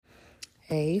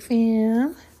Hey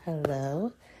fam.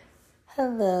 Hello.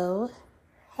 Hello.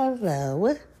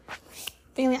 Hello.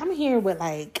 Family, I'm here with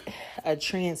like a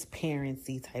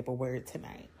transparency type of word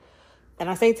tonight. And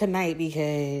I say tonight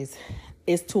because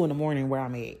it's 2 a.m. where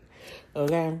I'm at.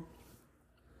 Okay?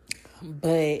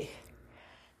 But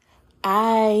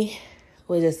I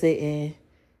was just sitting,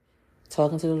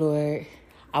 talking to the Lord.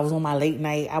 I was on my late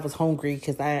night. I was hungry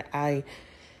because I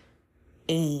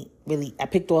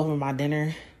picked off of my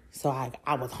dinner. So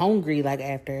I was hungry, like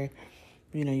after,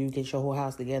 you get your whole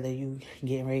house together, you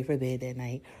getting ready for bed that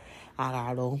night. I got a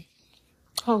little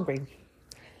hungry.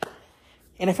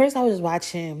 And at first I was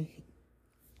watching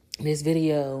this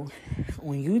video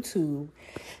on YouTube,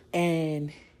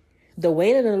 and the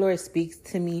way that the Lord speaks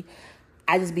to me,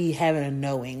 I just be having a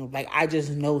knowing. Like, I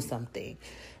just know something.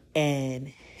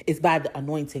 And it's by the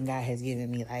anointing God has given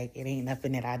me. Like, it ain't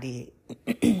nothing that I did.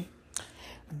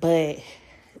 But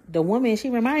the woman, she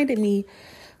reminded me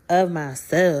of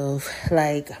myself,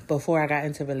 like, before I got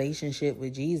into relationship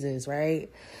with Jesus, right?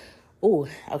 Oh,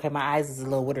 okay, my eyes is a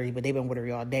little watery, but they've been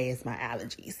watery all day. It's my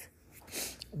allergies.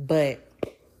 But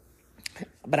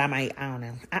I don't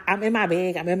know. I'm in my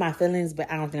bag. I'm in my feelings, but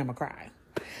I don't think I'm going to cry.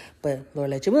 But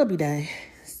Lord, let your will be done.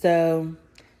 So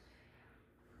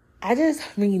I just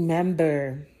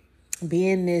remember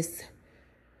being this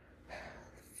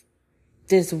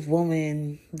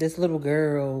woman, this little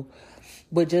girl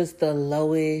with just the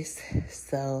lowest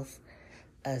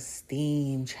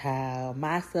self-esteem, child.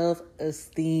 My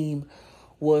self-esteem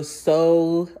was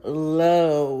so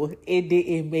low. It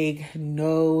didn't make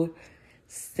no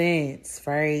sense,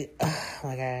 right? Oh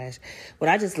my gosh. When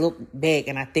I just look back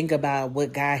and I think about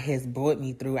what God has brought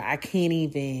me through, I can't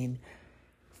even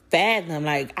fathom.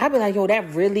 Like, I be like, yo,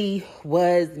 that really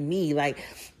was me. Like,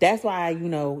 that's why, you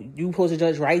supposed to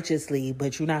judge righteously,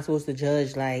 but you're not supposed to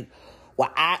judge like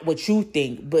what you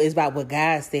think, but it's about what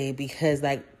God said. Because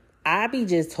like, I be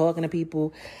just talking to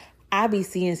people, I be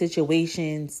seeing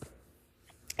situations,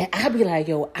 and I be like,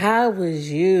 yo, I was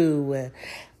you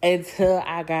until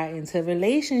I got into a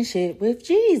relationship with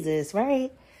Jesus,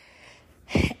 right?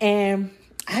 And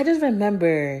I just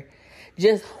remember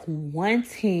just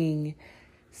wanting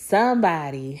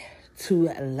somebody to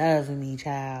love me,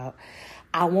 child.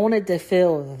 I wanted to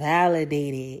feel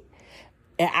validated.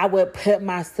 And I would put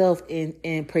myself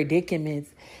in predicaments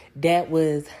that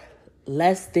was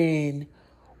less than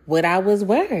what I was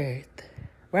worth,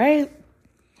 right?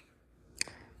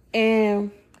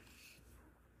 And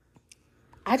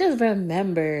I just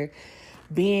remember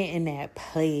being in that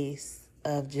place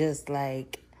of just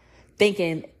like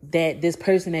thinking that this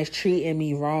person that's treating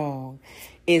me wrong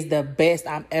is the best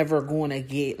I'm ever going to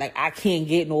get. Like, I can't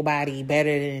get nobody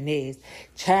better than this.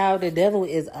 Child, the devil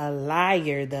is a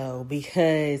liar, though,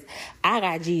 because I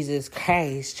got Jesus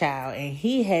Christ, child, and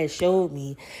he has showed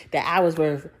me that I was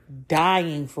worth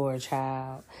dying for,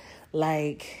 child.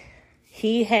 Like,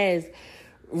 he has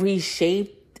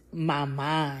reshaped my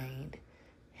mind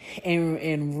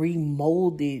and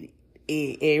remolded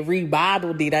it and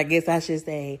remodeled it, I guess I should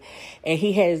say. And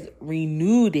he has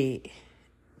renewed it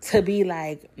to be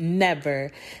like,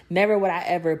 never would I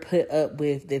ever put up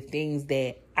with the things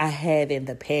that I had in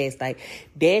the past. Like,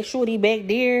 that shorty back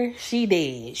there, she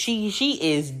dead. She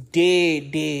is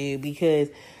dead because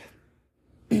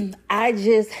I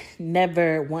just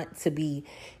never want to be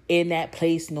in that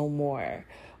place no more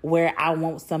where I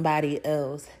want somebody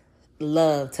else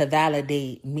love to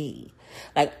validate me.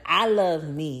 Like, I love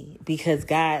me because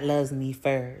God loves me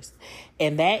first.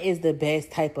 And that is the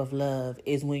best type of love,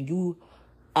 is when you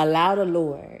allow the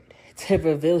Lord to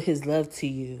reveal his love to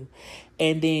you,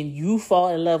 and then you fall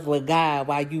in love with God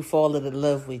while you fall in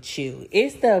love with you.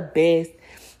 It's the best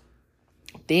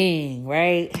thing,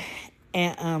 right?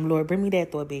 And Lord, bring me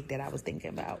that thought big that I was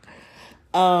thinking about.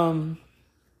 I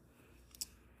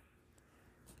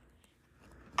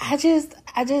just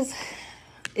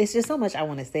it's just so much I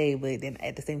want to say, but then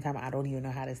at the same time I don't even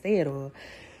know how to say it all,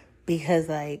 because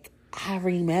like I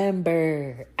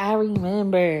remember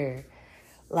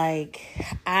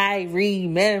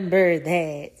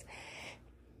that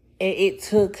it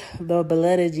took the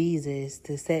blood of Jesus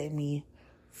to set me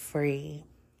free.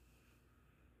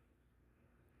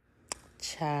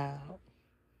 Child.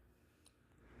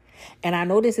 And I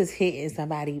know this is hitting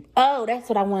somebody. Oh, that's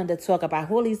what I wanted to talk about.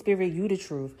 Holy Spirit, you the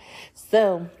truth.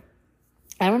 So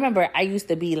I remember I used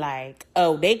to be like,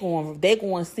 oh, they going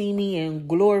to see me in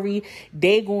glory.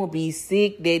 They going to be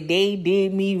sick that they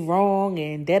did me wrong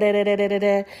and da da da da da da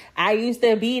da. I used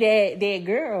to be that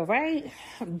girl, right?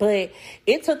 But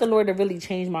it took the Lord to really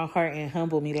change my heart and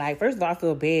humble me. Like, first of all, I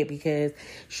feel bad because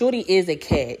Shorty is a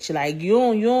catch. Like, you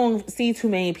don't see too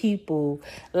many people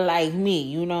like me.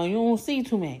 You don't see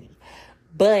too many.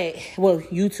 But, well,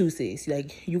 you too, sis.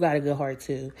 Like, you got a good heart,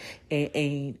 too.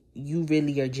 And you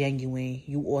really are genuine.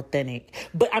 You authentic.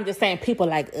 But I'm just saying, people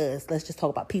like us. Let's just talk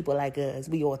about people like us.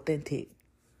 We authentic.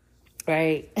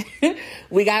 Right?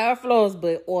 We got our flaws,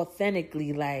 but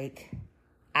authentically, like,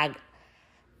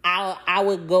 I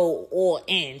would go all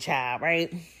in, child,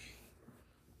 right?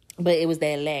 But it was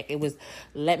that lack. It was,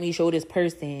 let me show this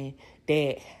person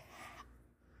that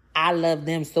I love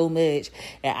them so much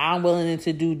and I'm willing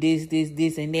to do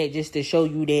this, and that just to show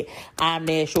you that I'm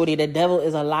that shorty. The devil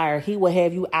is a liar. He will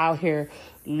have you out here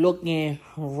looking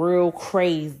real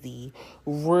crazy,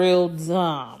 real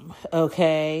dumb,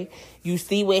 okay? You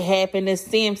see what happened to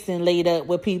Samson laid up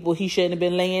with people he shouldn't have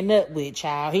been laying up with,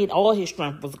 child. All his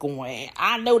strength was going.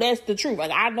 I know that's the truth.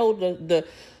 Like, I know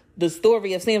the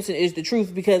story of Samson is the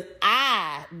truth because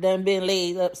I done been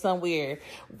laid up somewhere,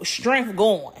 strength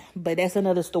going. But that's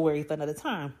another story for another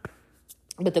time.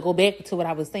 But to go back to what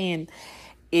I was saying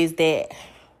is that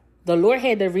the Lord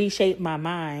had to reshape my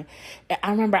mind.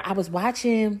 I remember I was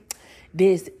watching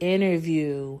this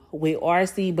interview with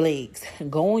R.C. Blakes.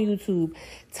 Go on YouTube,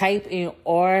 type in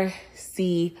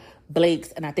R.C.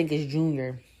 Blakes, and I think it's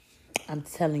Junior. I'm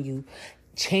telling you,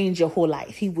 change your whole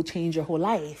life. He will change your whole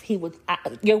life.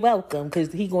 You're welcome,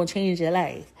 because he gonna change your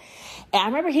life. And I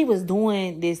remember he was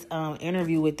doing this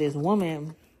interview with this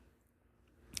woman,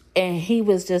 and he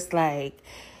was just like,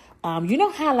 you know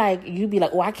how like you be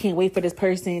like, oh, I can't wait for this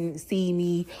person to see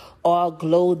me all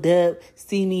glowed up,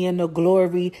 see me in the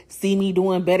glory, see me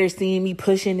doing better, seeing me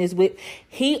pushing this whip.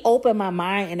 He opened my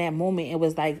mind in that moment. It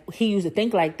was like he used to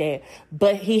think like that,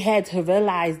 but he had to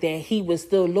realize that he was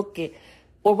still looking.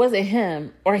 Or was it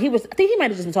him? Or I think he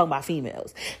might have just been talking about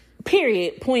females.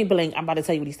 Period. Point blank. I'm about to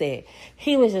tell you what he said.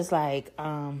 He was just like,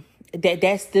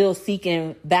 that's still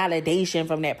seeking validation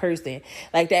from that person.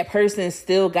 Like, that person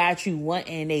still got you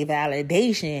wanting a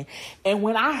validation. And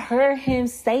when I heard him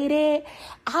say that,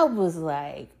 I was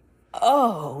like,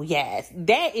 oh, yes,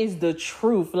 that is the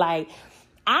truth. Like,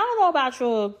 I don't know about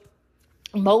you,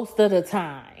 most of the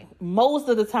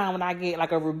time when I get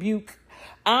like a rebuke,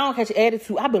 I don't catch an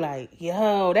attitude, I be like,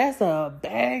 yo, that's a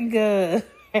banger.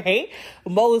 Right?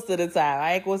 Most of the time.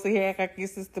 I ain't gonna say here like your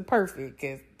sister perfect,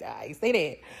 because I ain't say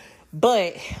that.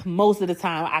 But most of the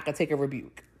time, I could take a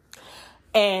rebuke.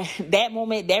 And that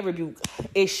moment, that rebuke,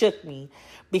 it shook me.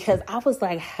 Because I was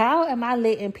like, how am I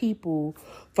letting people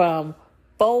from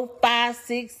 4, 5,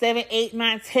 6, 7, 8,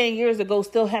 9, 10 years ago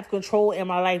still have control in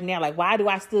my life now? Like, why do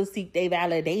I still seek their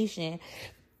validation?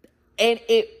 And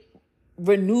it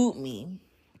renewed me.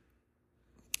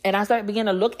 And I started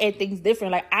beginning to look at things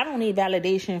different. Like, I don't need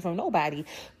validation from nobody,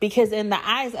 because in the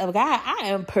eyes of God, I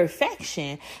am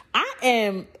perfection.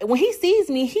 When he sees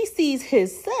me, he sees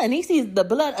his son. He sees the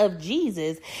blood of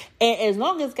Jesus. And as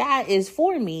long as God is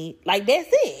for me, like, that's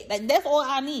it. Like, that's all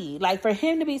I need. Like, for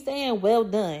him to be saying, well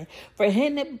done, for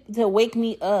him to wake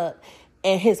me up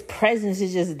and his presence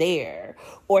is just there,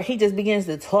 or he just begins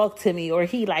to talk to me, or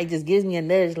he like just gives me a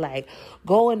nudge, like,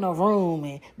 go in the room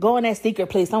and go in that secret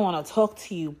place, I want to talk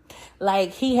to you.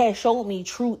 Like, he has showed me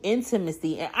true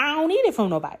intimacy, and I don't need it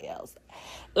from nobody else.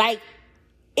 Like,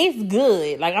 it's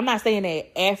good. Like, I'm not saying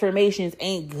that affirmations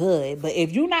ain't good, but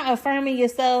if you're not affirming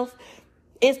yourself,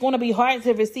 it's going to be hard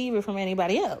to receive it from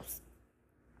anybody else.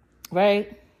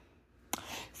 Right?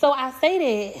 So I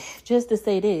say that just to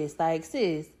say this, like,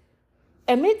 sis,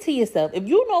 admit to yourself. If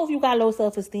you know if you got low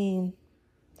self-esteem,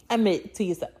 admit to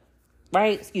yourself.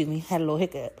 Right? Excuse me. Had a little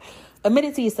hiccup. Admit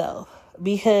it to yourself,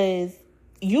 because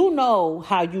you know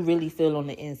how you really feel on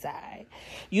the inside.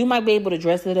 You might be able to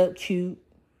dress it up cute.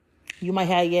 You might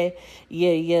have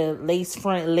your lace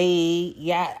front leg.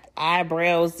 Your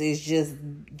eyebrows is just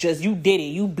you did it.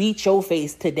 You beat your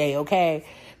face today, okay?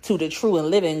 To the true and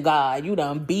living God. You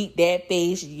done beat that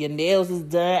face. Your nails is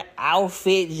done.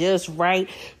 Outfit just right.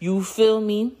 You feel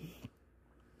me?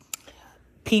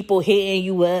 People hitting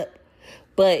you up.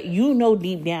 But you know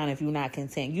deep down if you're not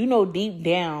content. You know deep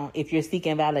down if you're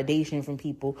seeking validation from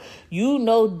people. You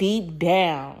know deep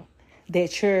down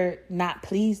that you're not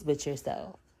pleased with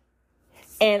yourself.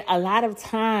 And a lot of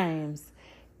times,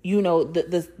 you know,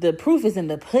 the proof is in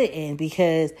the pudding,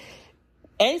 because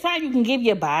anytime you can give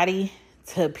your body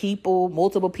to people,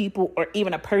 multiple people, or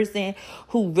even a person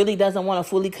who really doesn't want to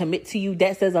fully commit to you,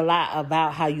 that says a lot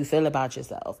about how you feel about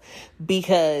yourself.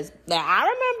 Because now I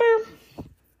remember,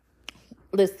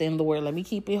 listen, Lord, let me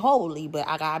keep it holy, but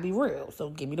I gotta be real. So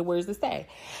give me the words to say.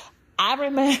 I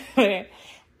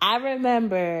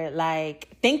remember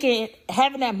like thinking,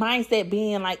 having that mindset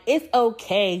being like, it's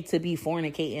okay to be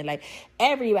fornicating. Like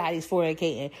everybody's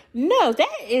fornicating. No,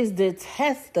 that is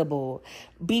detestable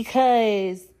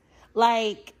because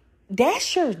like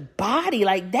that's your body.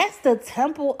 Like that's the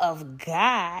temple of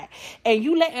God. And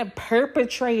you letting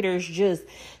perpetrators just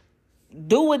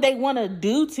do what they want to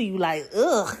do to you. Like,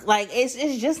 ugh, like it's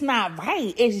just not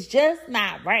right. It's just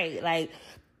not right.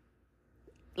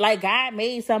 Like God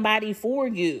made somebody for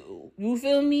you. You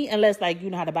feel me? Unless like, you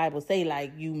know how the Bible say,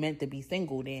 like you meant to be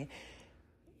single, then,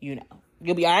 you know,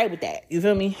 you'll be all right with that. You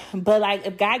feel me? But like,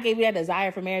 if God gave you that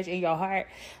desire for marriage in your heart,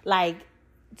 like,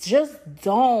 just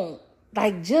don't.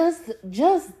 Like, just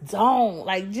don't.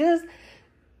 Like, just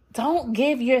don't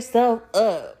give yourself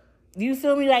up. You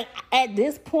feel me? Like, at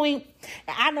this point,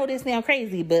 I know this sounds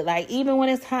crazy, but like, even when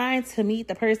it's time to meet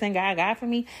the person God got for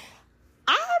me,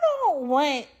 I don't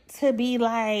want to be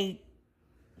like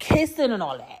kissing and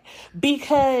all that,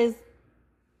 because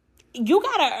you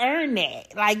gotta earn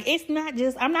that. Like, it's not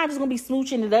just, I'm not just gonna be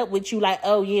smooching it up with you like,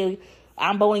 oh yeah,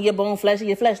 I'm bone your bone, flesh of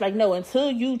your flesh. Like, no, until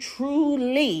you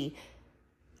truly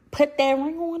put that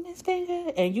ring on this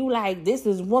finger and you like, this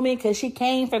is woman because she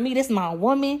came for me, this is my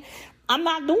woman, I'm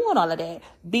not doing all of that,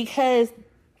 because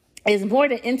it's more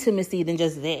than intimacy than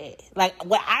just that. Like,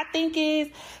 what I think is,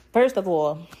 first of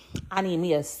all, I need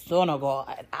me a son of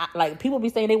God. Like, people be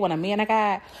saying they want a man of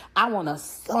God. I want a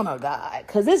son of God.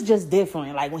 Because it's just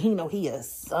different. Like, when he know he a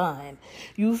son.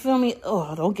 You feel me?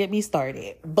 Oh, don't get me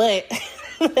started. But,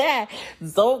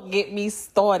 don't get me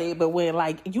started. But when,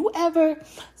 like, you ever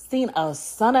seen a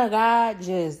son of God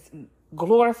just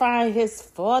glorifying his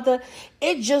father,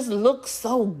 it just looks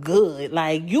so good.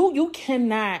 Like, you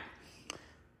cannot...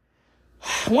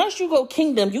 Once you go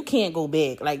kingdom, you can't go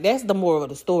back. Like, that's the moral of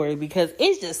the story, because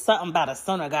it's just something about a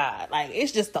son of God. Like,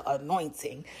 it's just the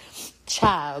anointing,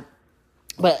 child.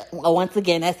 But once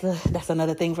again, that's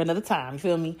another thing for another time. You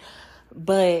feel me?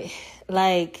 But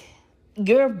like,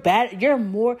 you're worth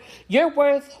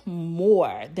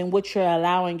more than what you're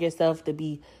allowing yourself to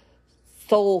be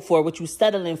sold for, what you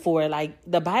settling for. Like,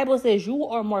 the Bible says you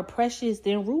are more precious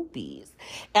than rubies.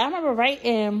 And I remember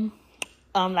writing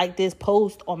like this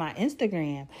post on my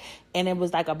Instagram, and it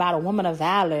was like about a woman of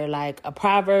valor, like a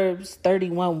Proverbs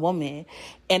 31 woman.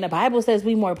 And the Bible says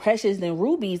we more precious than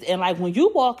rubies. And like, when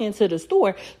you walk into the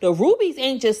store, the rubies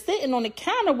ain't just sitting on the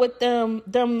counter with them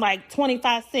like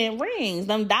 25-cent rings,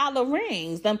 them dollar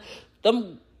rings, them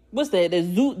what's that,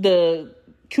 the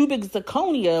cubic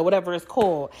zirconia, whatever it's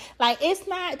called. Like, it's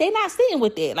not, they not sitting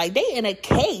with it. Like, they in a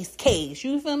case,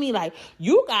 you feel me? Like,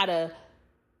 you gotta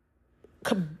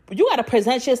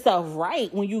present yourself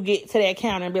right when you get to that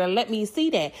counter and be like, let me see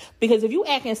that. Because if you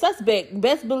acting suspect,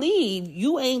 best believe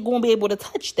you ain't gonna be able to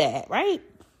touch that, right?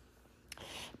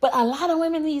 But a lot of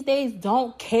women these days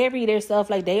don't carry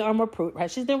themselves like they are more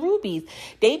precious than rubies.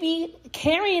 They be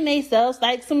carrying themselves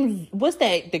like some, what's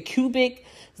that, the cubic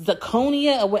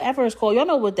zirconia or whatever it's called. Y'all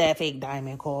know what that fake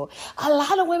diamond called. A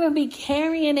lot of women be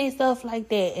carrying themselves like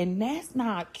that, and that's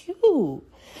not cute.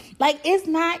 Like, it's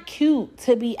not cute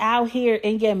to be out here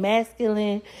in your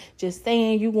masculine just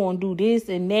saying you gonna do this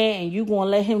and that, and you gonna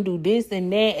let him do this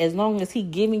and that as long as he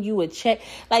giving you a check.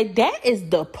 Like, that is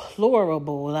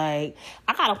deplorable. Like,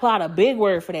 I gotta pull out a big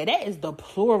word for that. That is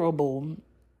deplorable.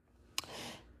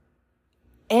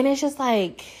 And it's just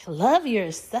like, love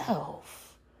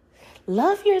yourself.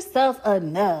 Love yourself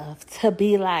enough to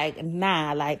be like,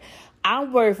 nah, like,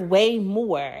 I'm worth way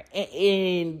more.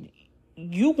 And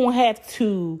you gonna have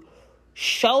to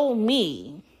show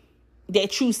me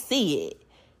that you see it.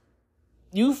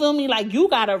 You feel me? Like, you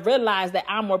gotta realize that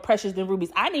I'm more precious than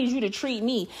rubies. I need you to treat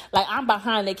me like I'm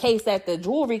behind the case at the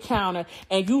jewelry counter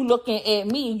and you looking at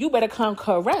me. You better come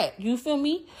correct. You feel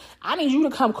me? I need you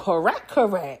to come correct.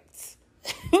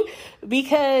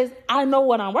 Because I know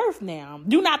what I'm worth now.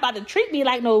 You're not about to treat me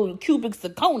like no cubic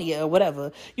zirconia or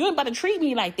whatever. You ain't about to treat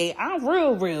me like that. I'm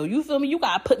real. You feel me? You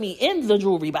gotta put me in the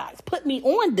jewelry box. Put me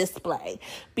on display.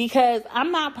 Because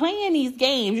I'm not playing these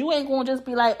games. You ain't gonna just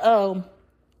be like, oh,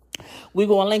 we're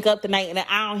gonna link up tonight and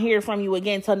I don't hear from you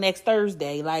again till next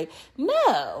Thursday. Like,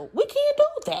 no, we can't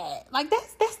do that. Like,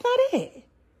 that's not it.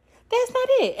 That's not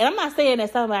it. And I'm not saying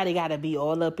that somebody gotta be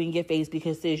all up in your face,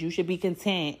 because sis, you should be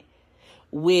content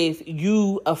with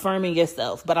you affirming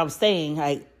yourself. But I'm saying,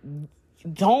 like,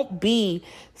 don't be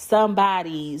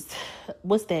somebody's,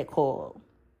 what's that called?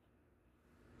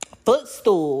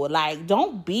 footstool. Like,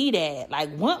 don't be that.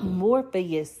 Like, want more for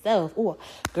yourself. Oh,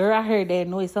 girl, I heard that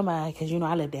noise. Somebody, because,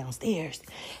 I live downstairs.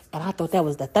 And I thought that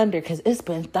was the thunder, because it's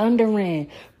been thundering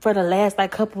for the last,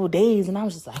 couple of days. And I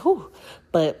was just like, whew.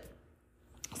 But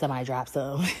somebody dropped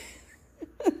some.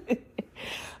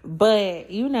 But,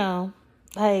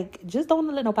 just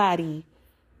don't let nobody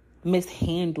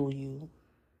mishandle you.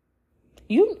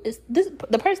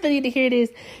 The person that need to hear this,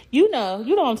 you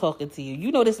know I'm talking to you.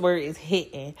 You know this word is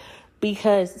hitting,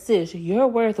 because sis, you're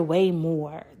worth way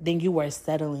more than you are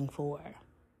settling for.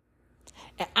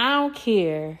 And I don't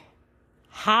care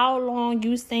how long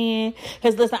you stand.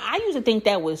 Because listen, I used to think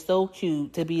that was so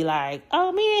cute to be like,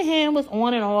 oh, me and him was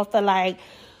on and off for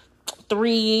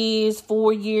 3 years,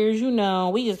 4 years,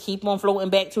 we just keep on floating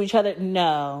back to each other.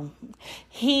 No,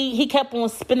 he kept on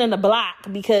spinning the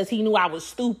block because he knew I was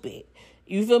stupid.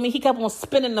 You feel me? He kept on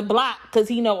spinning the block because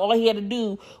he know all he had to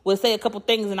do was say a couple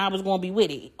things and I was going to be with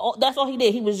it. That's all he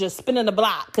did. He was just spinning the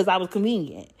block because I was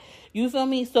convenient. You feel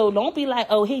me? So don't be like,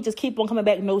 oh, he just keep on coming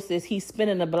back. No, sis, he's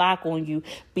spinning the block on you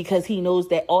because he knows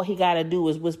that all he got to do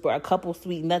is whisper a couple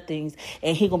sweet nothings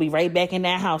and he going to be right back in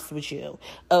that house with you.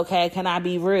 Okay? Can I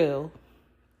be real?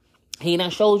 He done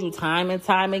showed you time and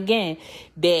time again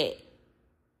that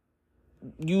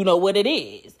you know what it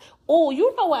is. Oh,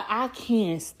 you know what I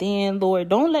can't stand, Lord?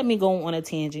 Don't let me go on a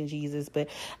tangent, Jesus. But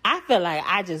I feel like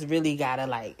I just really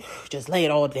gotta just lay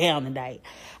it all down tonight.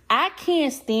 I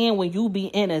can't stand when you be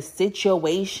in a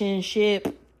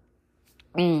situationship,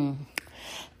 and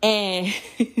and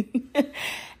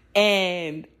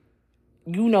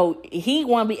he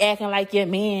wanna be acting like your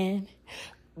man,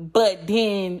 but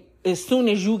then as soon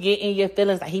as you get in your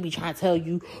feelings, he be trying to tell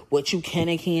you what you can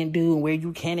and can't do and where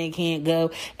you can and can't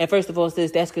go. And first of all, sis,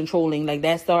 that's controlling.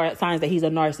 That's signs that he's a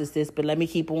narcissist. But let me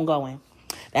keep on going.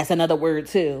 That's another word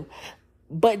too.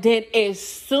 But then as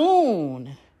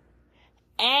soon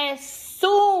as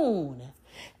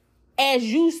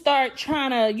you start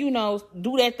trying to,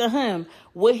 do that to him,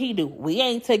 what he do? We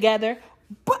ain't together.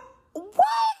 But what?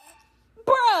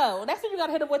 Bro, that's when you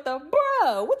gotta hit him with the,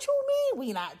 bro, what you mean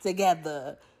we not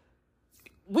together?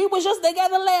 We was just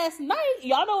together last night.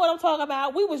 Y'all know what I'm talking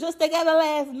about. We was just together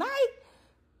last night.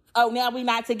 Oh, now we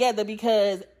not together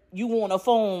because you on a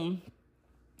phone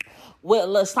with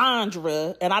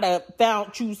Lysandra and I done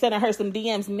found you sending her some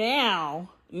DMs. Now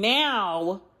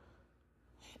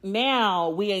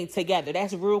we ain't together.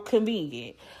 That's real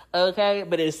convenient. Okay?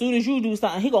 But as soon as you do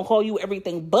something, he gonna call you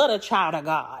everything but a child of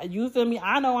God. You feel me?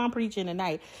 I know I'm preaching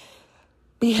tonight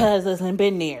because listen,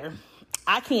 been there.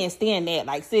 I can't stand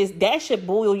that. Sis, that should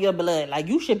boil your blood.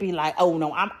 You should be like, oh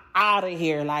no, I'm out of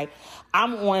here.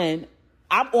 I'm on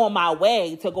my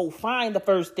way to go find the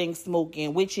first thing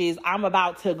smoking, which is I'm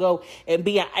about to go and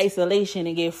be in isolation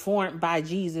and get formed by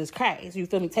Jesus Christ. You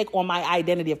feel me? Take on my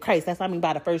identity of Christ. That's what I mean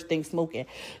by the first thing smoking.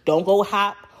 Don't go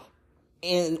hop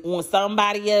on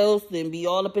somebody else and be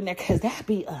all up in there, because that'd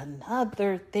be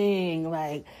another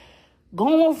thing.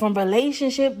 Going from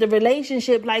relationship to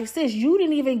relationship, sis, you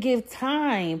didn't even give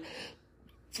time.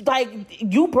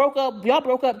 Y'all broke up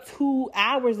 2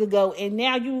 hours ago, and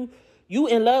now you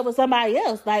in love with somebody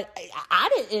else. I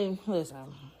didn't, listen,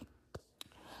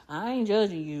 I ain't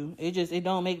judging you. It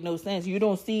don't make no sense. You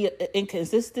don't see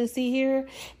inconsistency here.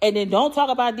 And then don't talk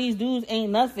about these dudes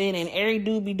ain't nothing and every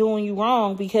dude be doing you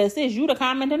wrong, because sis, you the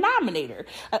common denominator.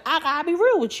 I gotta be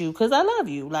real with you, because I love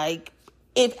you.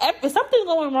 If something's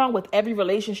going wrong with every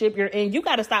relationship you're in, you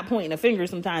got to stop pointing a finger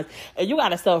sometimes, and you got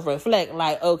to self-reflect.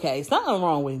 Okay, something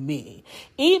wrong with me.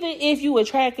 Even if you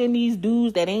attracting these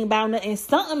dudes that ain't about nothing,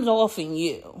 something's off in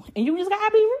you, and you just got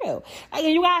to be real.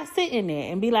 You got to sit in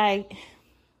there and be like,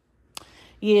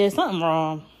 yeah, something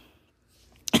wrong.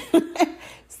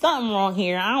 Something wrong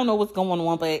here. I don't know what's going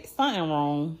on, but something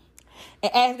wrong.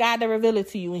 And ask God to reveal it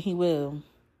to you, and he will.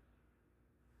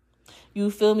 You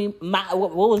feel me?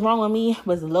 What was wrong with me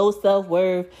was low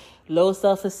self-worth, low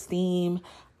self-esteem.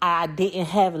 I didn't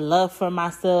have love for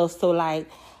myself. So I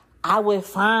would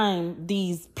find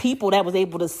these people that was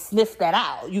able to sniff that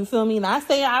out. You feel me? Not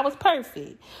saying I was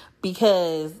perfect,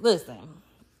 because listen,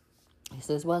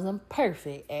 this wasn't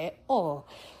perfect at all.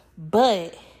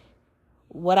 But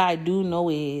what I do know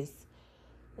is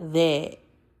that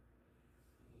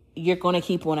you're going to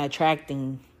keep on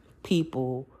attracting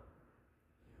people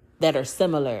that are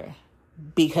similar,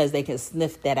 because they can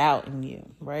sniff that out in you,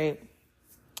 right?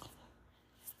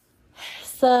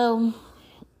 So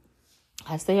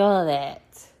I say all that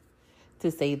to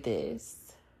say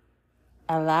this.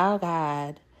 Allow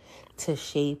God to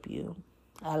shape you.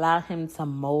 Allow him to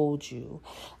mold you.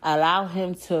 Allow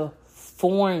him to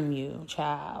form you,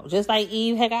 child. Just like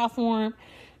Eve had got formed,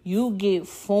 You get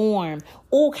formed.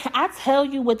 Oh, can I tell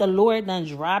you what the Lord done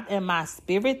dropped in my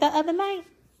spirit the other night?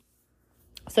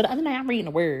 So the other night I'm reading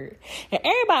the word. And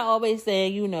everybody always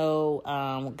say,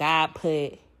 God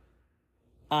put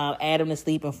Adam to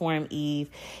sleep and formed Eve.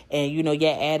 And,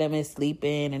 Adam is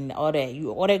sleeping and all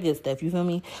that good stuff. You feel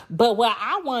me? But what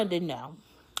I wanted to know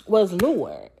was,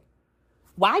 Lord,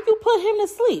 why you put him to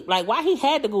sleep? Like, why he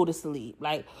had to go to sleep?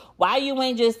 Like, why you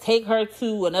ain't just take her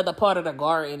to another part of the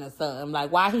garden or something?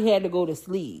 Like, why he had to go to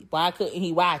sleep? Why couldn't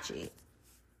he watch it?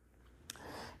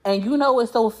 And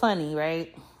it's so funny,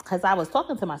 right? Because I was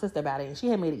talking to my sister about it, and she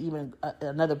had made even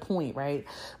another point, right?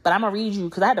 But I'm going to read you,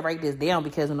 because I had to write this down,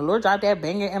 because when the Lord dropped that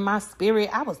banger in my spirit,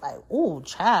 I was like, oh,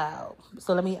 child.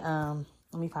 So let me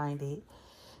find it.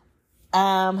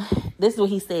 This is what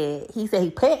he said. He said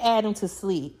he put Adam to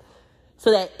sleep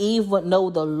so that Eve would know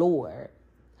the Lord,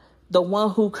 the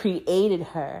one who created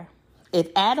her. If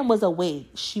Adam was awake,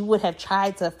 she would have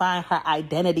tried to find her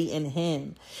identity in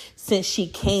him, since she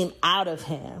came out of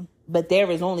him. But there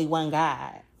is only one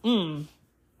God.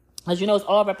 As it's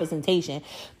all representation,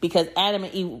 because Adam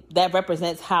and Eve, that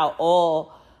represents how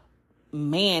all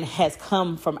man has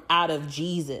come from out of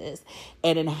Jesus,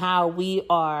 and in how we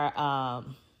are,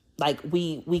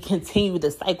 we continue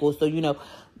the cycle. So,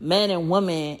 men and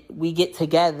women, we get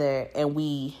together and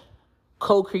we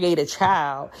co-create a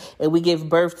child and we give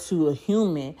birth to a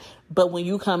human. But when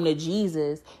you come to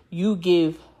Jesus, you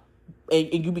give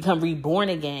and you become reborn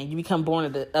again. You become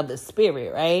born of the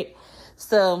Spirit, right?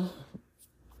 So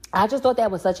I just thought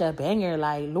that was such a banger.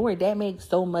 Like, Lord, that makes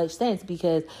so much sense,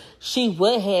 because she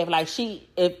would have,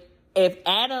 if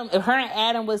her and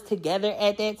Adam was together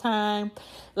at that time,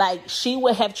 like, she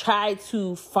would have tried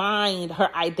to find her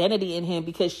identity in him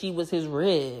because she was his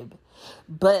rib.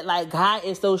 But, like, God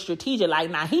is so strategic.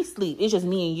 Like, nah, he sleep. It's just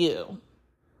me and you.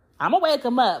 I'm going to wake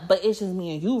him up, but it's just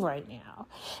me and you right now.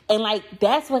 And, like,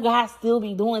 that's what God still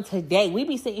be doing today. We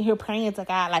be sitting here praying to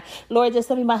God, like, Lord, just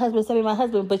send me my husband, send me my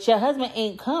husband. But your husband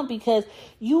ain't come because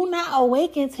you not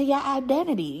awakened to your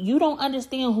identity. You don't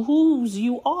understand whose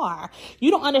you are.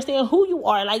 You don't understand who you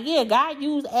are. Like, yeah, God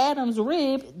used Adam's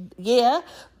rib, yeah,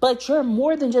 but you're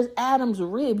more than just Adam's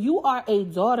rib. You are a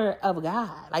daughter of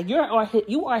God. Like,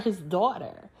 you are his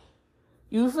daughter.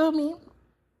 You feel me?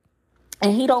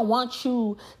 And he don't want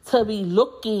you to be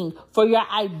looking for your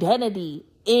identity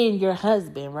in your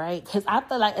husband, right? Because I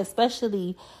feel like,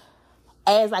 especially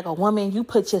as like a woman, you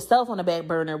put yourself on the back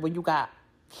burner when you got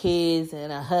kids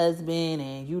and a husband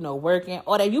and, working.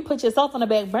 Or that you put yourself on the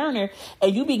back burner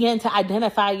and you begin to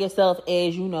identify yourself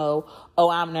as, oh,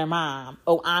 I'm their mom.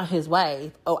 Oh, I'm his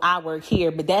wife. Oh, I work here.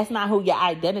 But that's not who your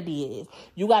identity is.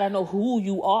 You got to know who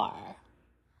you are,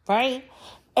 right?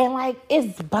 And, like,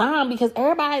 it's bomb, because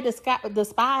everybody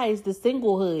despise the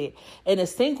singlehood and the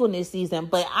singleness season.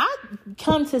 But I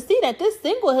come to see that this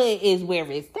singlehood is where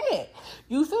it's at.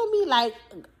 You feel me? Like,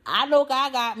 I know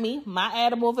God got me. My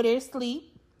Adam over there sleep,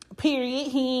 period.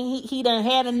 He done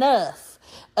had enough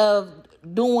of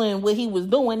doing what he was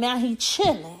doing. Now he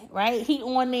chilling, right? He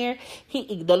on there.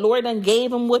 The Lord done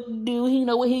gave him what to do. He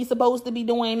know what he's supposed to be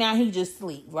doing. Now he just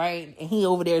sleep, right? And he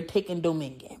over there taking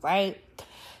dominion, right?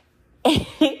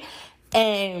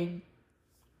 And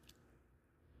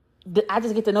I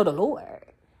just get to know the Lord,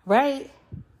 right?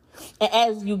 And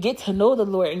as you get to know the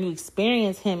Lord and you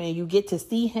experience him and you get to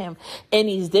see him in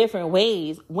these different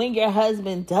ways, when your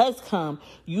husband does come,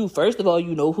 you, first of all,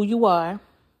 you know who you are.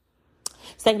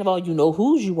 Second of all, you know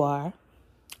whose you are.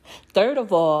 Third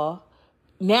of all,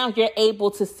 now you're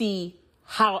able to see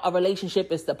how a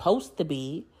relationship is supposed to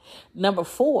be. Number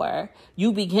 4,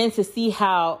 you begin to see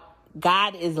how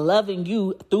God is loving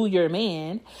you through your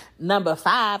man. Number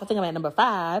 5, I think I'm at number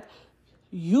 5.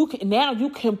 You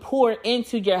can pour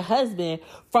into your husband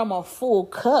from a full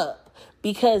cup,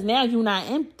 because now you're not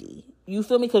empty. You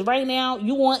feel me? Because right now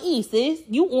you want E, sis.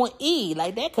 You want E.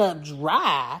 Like, that cup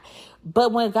dry.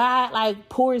 But when God, like,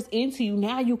 pours into you,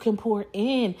 now you can pour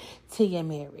in to your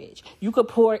marriage. You can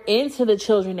pour into the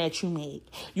children that you make.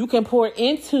 You can pour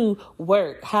into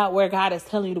work, where God is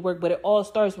telling you to work, but it all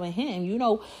starts with him.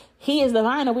 He is the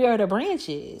vine and we are the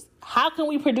branches. How can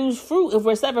we produce fruit if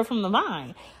we're separate from the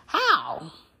vine?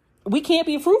 How? We can't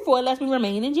be fruitful unless we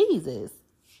remain in Jesus.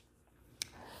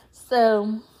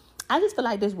 So I just feel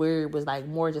like this word was like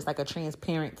more just like a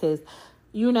transparent, because,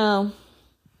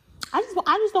 I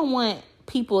just don't want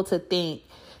people to think,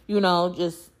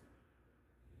 just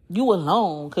you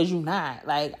alone, because you're not.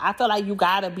 Like, I feel like you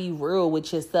gotta be real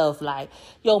with yourself. Like,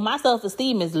 yo, my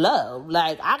self-esteem is low.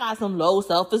 Like, I got some low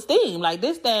self-esteem. Like,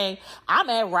 this thing, I'm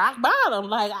at rock bottom.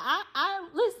 Like, I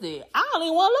listen, I don't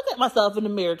even want to look at myself in the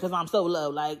mirror because I'm so low.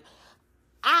 Like,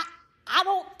 I I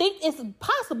don't think it's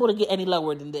possible to get any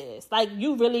lower than this. Like,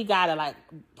 you really gotta like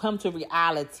come to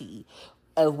reality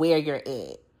of where you're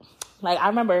at. Like, I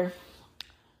remember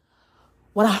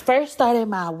when I first started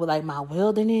my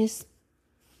wilderness,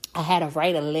 I had to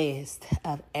write a list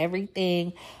of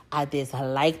everything I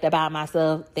disliked about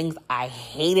myself, things I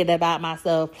hated about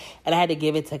myself, and I had to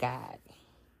give it to God.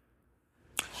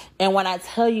 And when I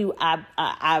tell you,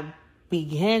 I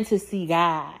began to see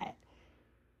God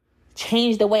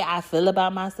change the way I feel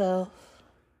about myself,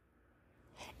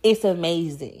 it's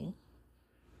amazing.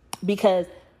 Because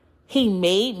he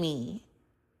made me.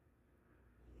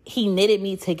 He knitted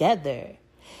me together.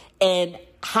 And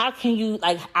how can you,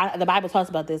 like, the Bible talks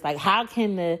about this, like, how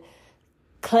can the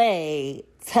clay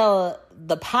tell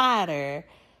the potter,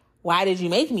 why did you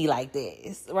make me like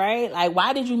this, right? Like,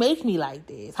 why did you make me like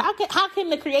this? How can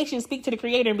the creation speak to the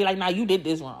creator and be like, nah, you did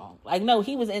this wrong? Like, no,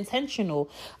 he was intentional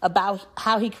about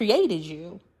how he created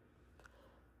you.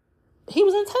 He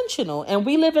was intentional. And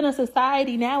we live in a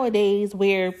society nowadays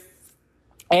where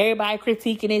everybody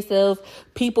critiquing themselves,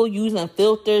 people using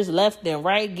filters left and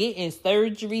right, getting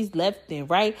surgeries left and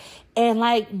right. And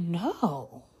like,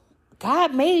 no,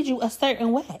 God made you a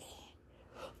certain way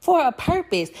for a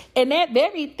purpose. And that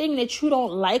very thing that you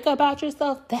don't like about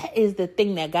yourself, that is the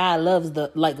thing that God loves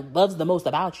the most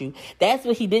about you. That's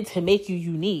what he did to make you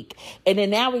unique. And then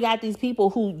now we got these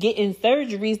people who get in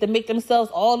surgeries to make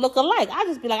themselves all look alike. I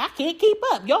just be like, I can't keep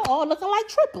up. Y'all all looking like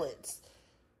triplets.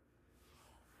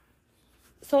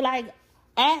 So, like,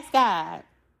 ask God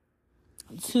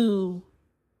to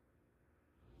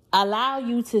allow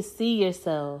you to see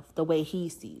yourself the way he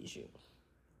sees you.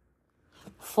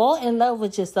 Fall in love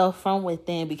with yourself from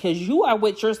within, because you are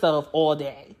with yourself all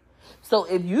day. So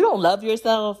if you don't love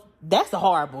yourself, that's a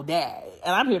horrible day.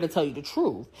 And I'm here to tell you the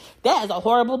truth. That is a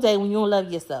horrible day when you don't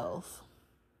love yourself.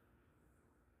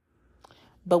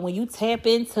 But when you tap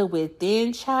into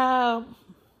within, child,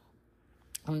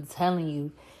 I'm telling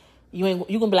you, you're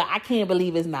going to be like, I can't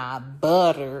believe it's not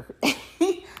butter.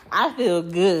 I feel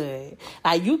good.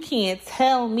 Like, you can't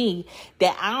tell me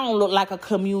that I don't look like a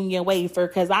communion wafer,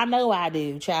 because I know I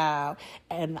do, child.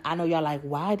 And I know y'all like,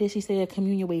 why did she say a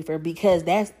communion wafer? Because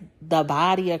that's the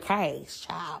body of Christ,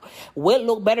 child. What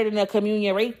look better than a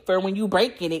communion wafer when you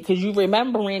breaking it? Because you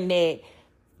remembering that,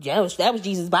 yes, that was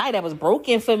Jesus' body that was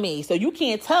broken for me. So you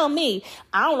can't tell me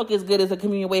I don't look as good as a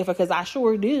communion wafer, because I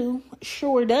sure do.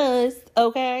 Sure does.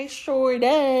 Okay? Sure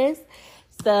does.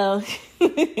 So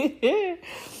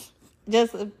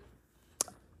just,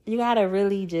 you got to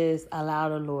really just allow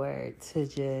the Lord to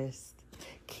just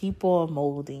keep on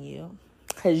molding you.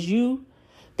 Because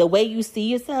the way you see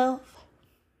yourself,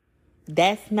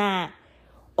 that's not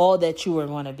all that you are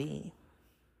going to be.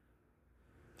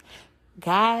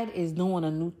 God is doing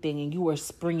a new thing and you are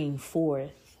springing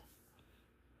forth.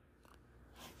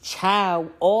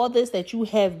 Child, all this that you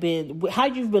have been, how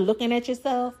you've been looking at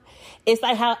yourself, it's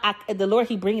like how the Lord,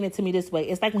 he bringing it to me this way.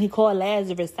 It's like when he called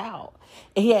Lazarus out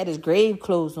and he had his grave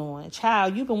clothes on.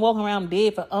 Child, you've been walking around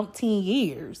dead for umpteen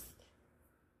years.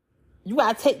 You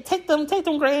gotta take them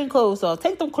grave clothes off,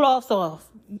 take them cloths off,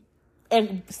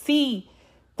 and see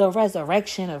the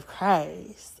resurrection of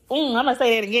Christ. I'm gonna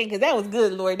say that again because that was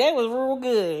good, Lord. That was real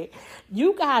good.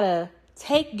 You gotta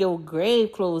take your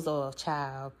grave clothes off,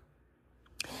 child,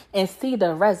 and see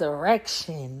the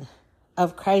resurrection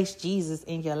of Christ Jesus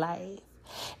in your life.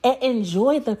 And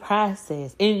enjoy the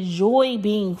process. Enjoy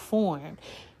being formed.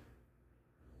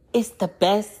 It's the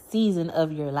best season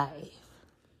of your life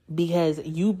because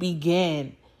you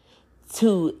begin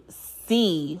to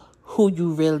see who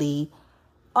you really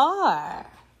are.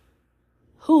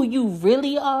 Who you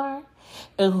really are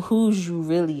and whose you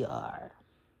really are.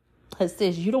 It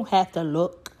says you don't have to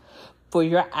look for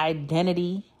your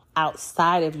identity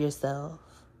outside of yourself.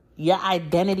 Your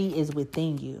identity is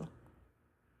within you.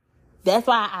 That's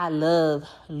why I love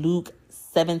Luke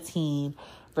 17,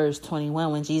 verse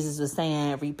 21, when Jesus was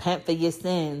saying, repent for your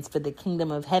sins, for the kingdom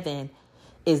of heaven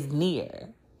is near.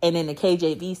 And then the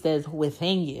KJV says,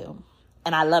 within you.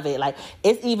 And I love it. Like,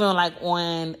 it's even like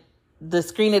on the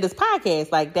screen of this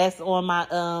podcast. Like, that's on my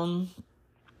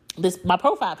my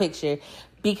profile picture,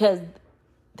 because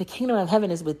the kingdom of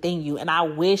heaven is within you. And I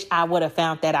wish I would have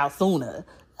found that out sooner.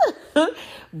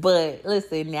 But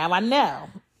listen, now I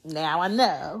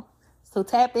know. So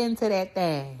tap into that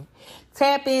thing.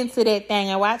 Tap into that thing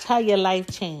and watch how your life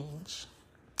change.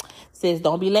 Says,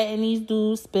 don't be letting these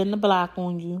dudes spin the block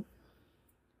on you.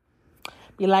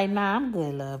 Be like, nah, I'm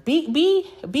good, love.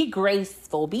 Be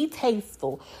graceful, be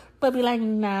tasteful, but be like,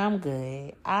 nah, I'm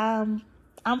good. I'm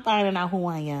finding out who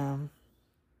I am.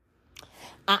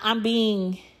 I'm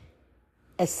being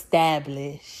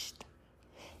established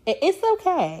It's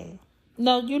okay.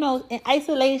 No, in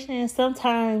isolation,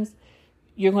 sometimes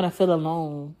you're going to feel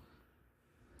alone.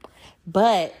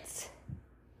 But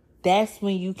that's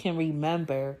when you can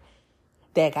remember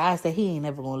that God said he ain't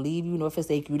never going to leave you nor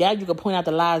forsake you. That you can point out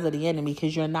the lies of the enemy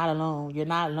because you're not alone. You're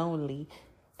not lonely.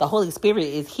 The Holy Spirit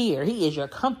is here. He is your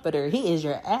comforter. He is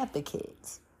your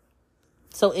advocate.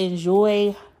 So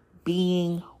enjoy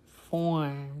being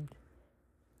formed.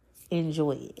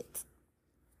 Enjoy it.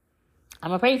 I'm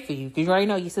going to pray for you because you already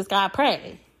know you says God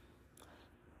pray.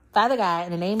 Father God,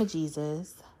 in the name of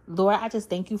Jesus, Lord, I just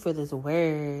thank you for this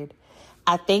word.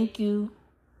 I thank you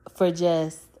for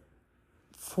just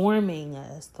forming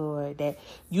us, Lord, that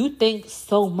you think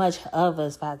so much of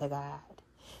us, Father God,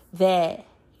 that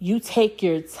you take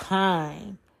your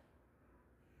time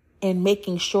in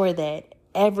making sure that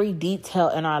every detail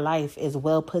in our life is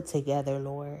well put together,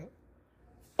 Lord.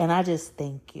 And I just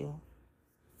thank you.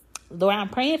 Lord, I'm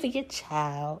praying for your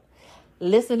child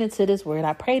listening to this word.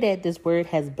 I pray that this word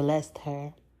has blessed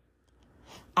her.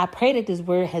 I pray that this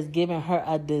word has given her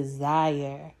a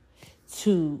desire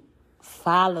to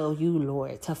follow you,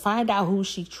 Lord, to find out who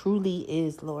she truly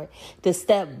is, Lord, to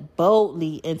step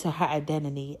boldly into her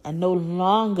identity and no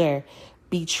longer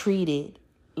be treated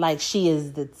like she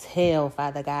is the tail,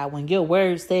 Father God, when your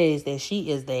word says that she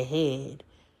is the head.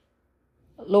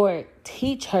 Lord,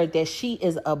 teach her that she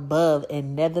is above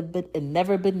and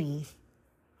never beneath.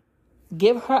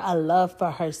 Give her a love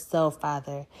for herself,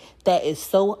 Father, that is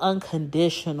so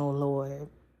unconditional, Lord,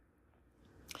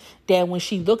 that when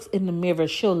she looks in the mirror,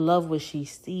 she'll love what she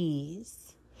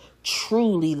sees.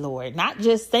 Truly, Lord, not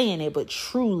just saying it, but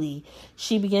truly,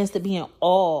 she begins to be in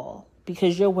awe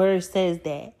because your word says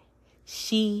that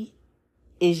she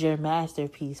is your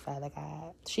masterpiece, Father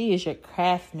God. She is your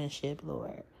craftsmanship,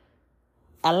 Lord.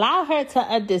 Allow her to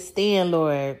understand,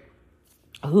 Lord,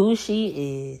 who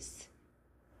she is.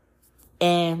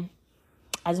 And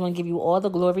I just want to give you all the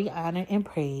glory, honor, and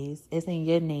praise. It's in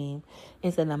your name.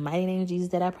 It's in the mighty name of Jesus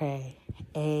that I pray.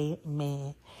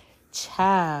 Amen.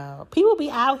 Child. People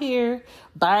be out here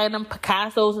buying them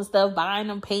Picassos and stuff, buying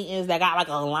them paintings that got like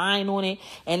a line on it,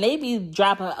 and they be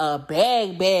dropping a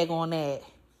bag on that.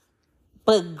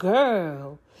 But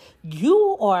girl,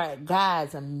 you are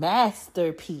God's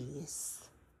masterpiece.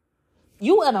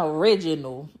 You an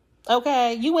original.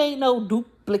 Okay? You ain't no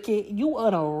duplicate. You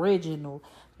an original.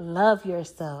 Love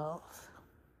yourself.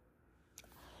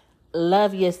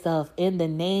 Love yourself in the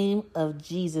name of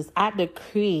Jesus. I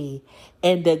decree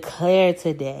and declare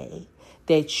today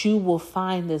that you will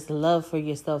find this love for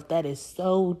yourself that is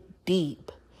so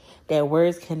deep that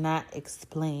words cannot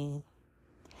explain.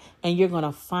 And you're going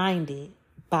to find it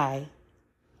by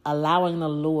allowing the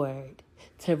Lord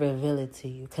to reveal it to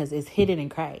you because it's hidden in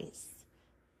Christ.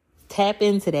 Tap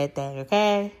into that thing,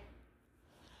 okay?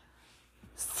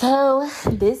 So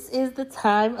this is the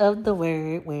time of the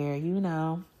word where,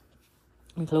 I'm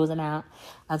closing out.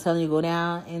 I'm telling you, go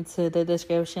down into the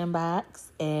description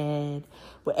box and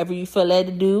whatever you feel led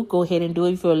to do, go ahead and do it.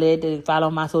 If you feel led to follow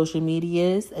my social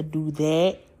medias, do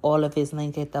that. All of it's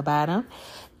linked at the bottom.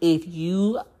 If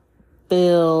you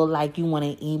feel like you want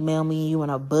to email me, you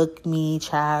want to book me,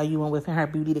 child, you want Within Her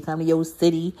Beauty to come to your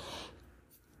city,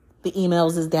 the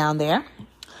emails is down there.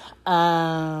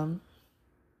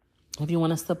 If you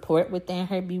want to support Within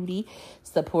Her Beauty,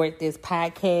 support this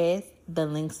podcast, the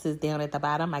links is down at the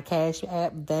bottom. My Cash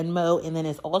App, Venmo, and then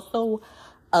it's also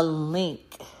a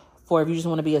link for if you just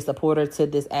want to be a supporter to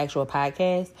this actual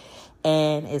podcast.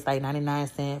 And it's like 99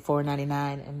 cents,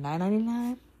 $4.99, and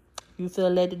 $9.99. If you feel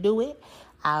led to do it,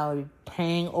 I'll be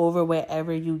praying over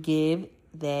wherever you give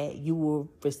that you will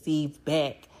receive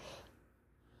back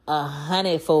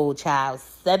 100-fold, child,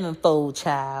 7-fold,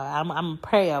 child. I'm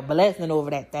praying a blessing over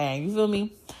that thing. You feel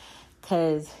me?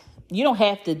 Because you don't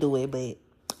have to do it, but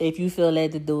if you feel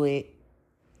led to do it,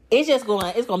 it's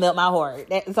gonna melt my heart.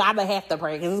 So I'm gonna have to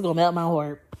pray because it's gonna melt my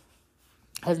heart.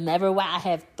 Because never would I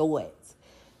have thought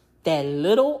that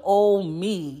little old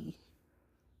me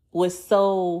was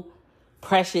so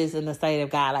precious in the sight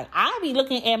of God. Like, I be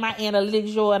looking at my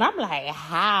analytics, Joy, and I'm like,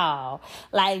 how?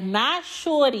 Like, not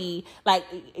shorty. Like,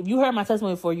 if you heard my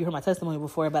testimony before, you heard my testimony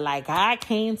before, but like, God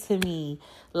came to me,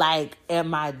 like, at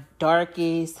my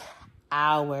darkest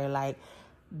hour,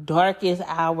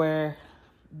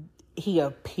 he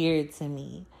appeared to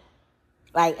me.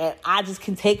 Like, and I just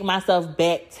can take myself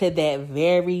back to that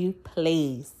very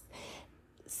place,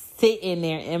 sitting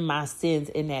there in my sins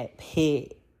in that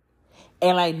pit.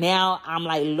 And like now I'm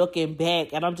like looking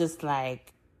back and I'm just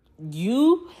like,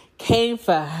 you came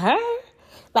for her?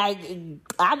 Like,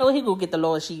 I know he gonna get the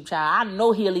lost sheep, child. I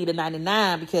know he'll lead the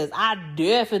 99 because I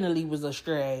definitely was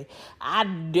astray.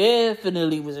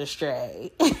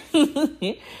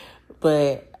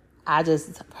 But I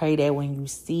just pray that when you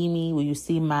see me, when you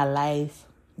see my life,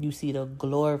 you see the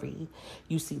glory,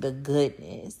 you see the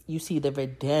goodness, you see the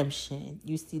redemption,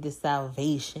 you see the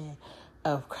salvation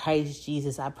of Christ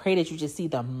Jesus. I pray that you just see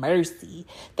the mercy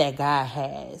that God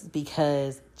has,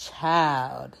 because,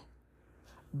 child,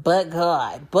 but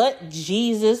God, but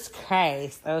Jesus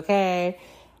Christ, okay?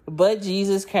 But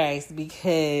Jesus Christ,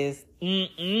 because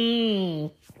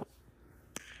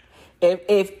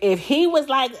if he was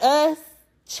like us,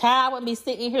 child, would be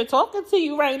sitting here talking to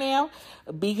you right now,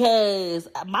 because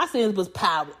my sins was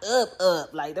powered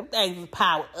up. Like, them things was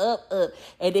powered up.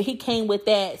 And then he came with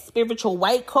that spiritual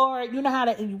white card. You know how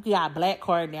that you got black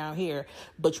card down here,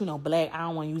 but you know, black, I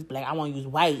don't want to use black. I want to use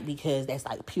white because that's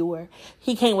like pure.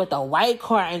 He came with the white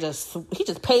card and he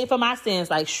just paid for my sins.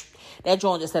 Like, that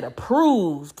joint just said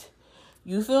approved.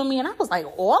 You feel me? And I was like,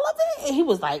 all of it? And he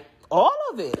was like, all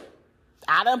of it.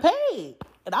 I done paid.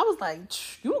 And I was like,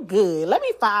 you good. Let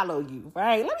me follow you,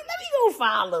 right? Let me go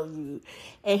follow you.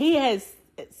 And he has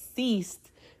ceased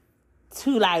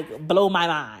to, like, blow my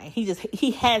mind.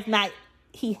 He has not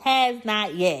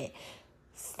yet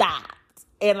stopped.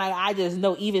 And, like, I just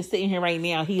know, even sitting here right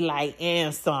now, he like,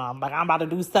 and some. Like, I'm about to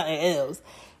do something else.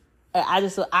 I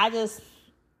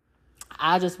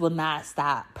just will not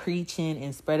stop preaching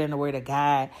and spreading the word of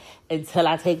God until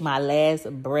I take my last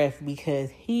breath,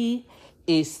 because he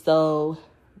is so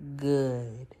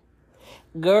good.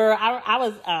 Girl, I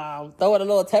was throwing a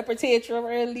little temper tantrum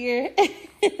earlier.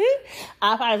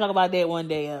 I'll probably talk about that one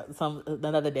day,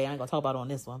 another day. I ain't gonna talk about it on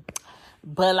this one.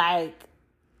 But like,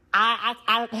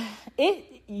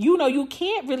 you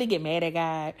can't really get mad at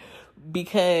God,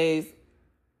 because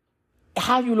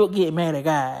how you get mad at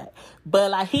God?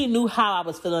 But like, he knew how I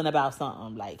was feeling about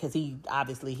something, like, because he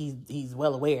obviously he's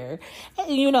well aware,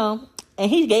 and and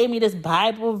he gave me this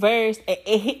Bible verse.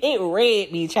 It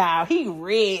read me, child. He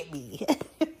read me.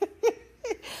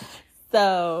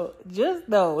 So just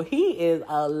know he is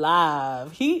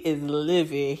alive. He is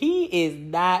living. He is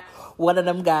not one of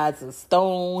them guys of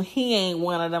stone. He ain't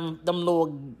one of them little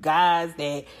guys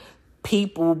that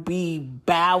people be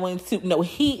bowing to. No,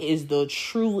 he is the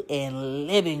true and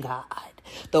living God.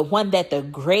 The one that the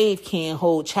grave can't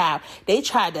hold, child. They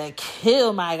tried to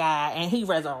kill my God, and he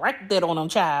resurrected on them,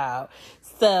 child.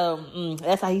 So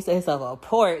that's how he set himself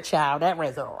apart, child. That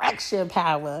resurrection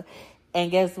power.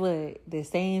 And guess what? The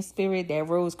same spirit that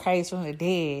rose Christ from the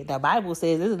dead, the Bible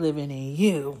says, is living in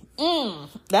you.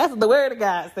 That's what the word of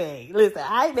God say. Listen,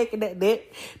 I ain't making that.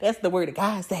 That's the word of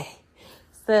God say.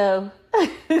 So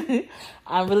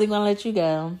I'm really gonna let you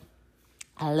go.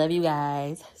 I love you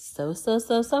guys so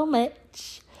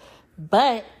much.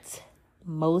 But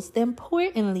most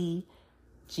importantly,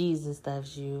 Jesus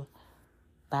loves you.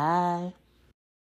 Bye.